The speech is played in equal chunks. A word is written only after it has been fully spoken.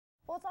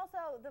Well, it's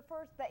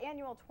also the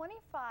annual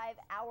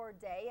 25-hour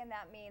day, and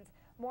that means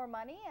more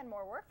money and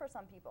more work for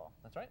some people.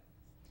 That's right.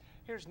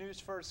 Here's News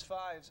First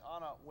 5's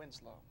Anya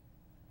Winslow.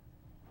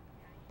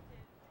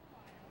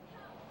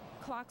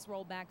 Clocks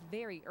roll back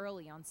very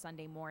early on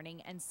Sunday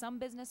morning, and some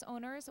business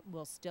owners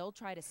will still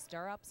try to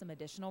stir up some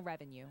additional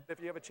revenue. If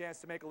you have a chance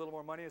to make a little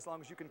more money, as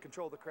long as you can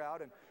control the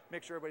crowd and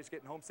make sure everybody's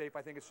getting home safe,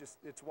 I think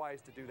it's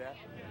wise to do that.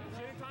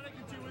 Gin tonic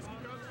and 2 whiskey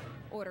cups.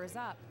 Orders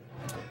up.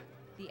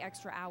 The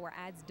extra hour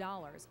adds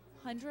dollars,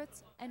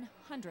 hundreds and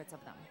hundreds of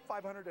them.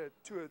 $500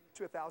 to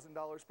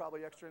 $1,000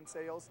 probably extra in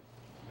sales.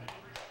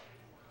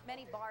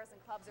 Many bars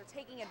and clubs are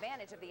taking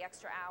advantage of the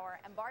extra hour,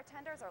 and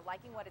bartenders are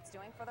liking what it's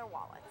doing for their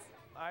wallets.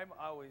 I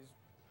always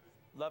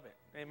love it.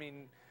 I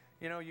mean,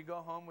 you know, you go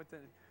home with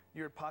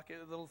your pocket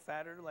a little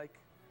fatter, like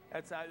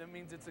that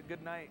means it's a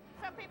good night.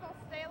 Some people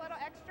stay a little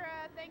extra,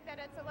 think that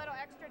it's a little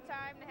extra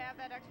time to have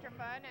that extra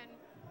fun, and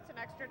it's an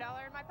extra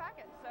dollar in my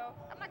pocket, so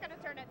I'm not going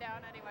to turn it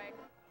down anyway.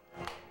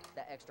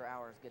 That extra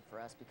hour is good for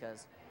us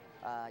because,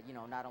 you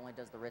know, not only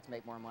does the Ritz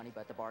make more money,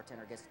 but the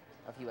bartender gets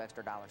a few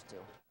extra dollars too.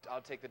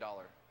 I'll take the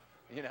dollar,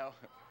 you know.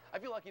 I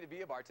feel lucky to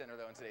be a bartender,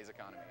 though, in today's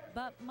economy.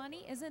 But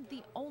money isn't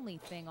the only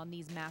thing on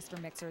these master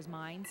mixers'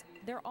 minds.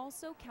 They're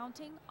also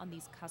counting on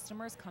these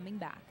customers coming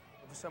back.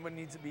 If someone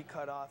needs to be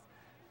cut off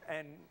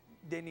and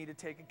they need to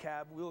take a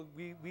cab,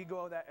 we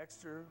go that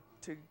extra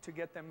to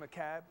get them a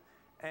cab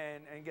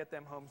and get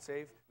them home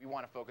safe. We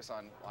want to focus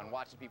on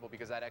watching people,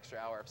 because that extra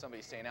hour, if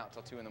somebody's staying out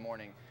until 2 in the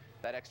morning,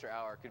 that extra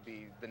hour could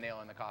be the nail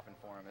in the coffin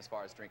for them as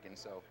far as drinking.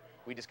 So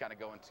we just kind of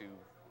go into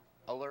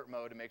alert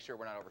mode to make sure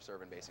we're not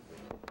over-serving, basically.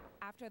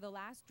 After the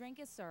last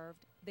drink is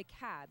served, the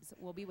cabs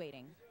will be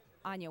waiting.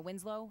 Anya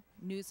Winslow,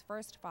 News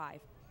First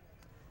 5.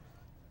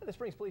 The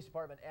Springs Police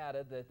Department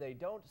added that they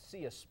don't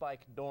see a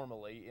spike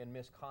normally in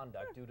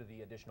misconduct due to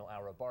the additional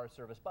hour of bar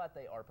service, but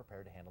they are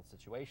prepared to handle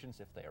situations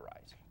if they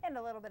arise. And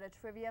a little bit of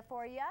trivia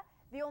for you.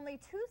 The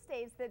only 2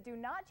 states that do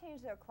not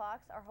change their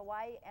clocks are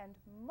Hawaii and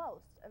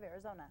most of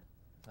Arizona.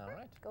 All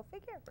right. Go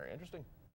figure. Very interesting.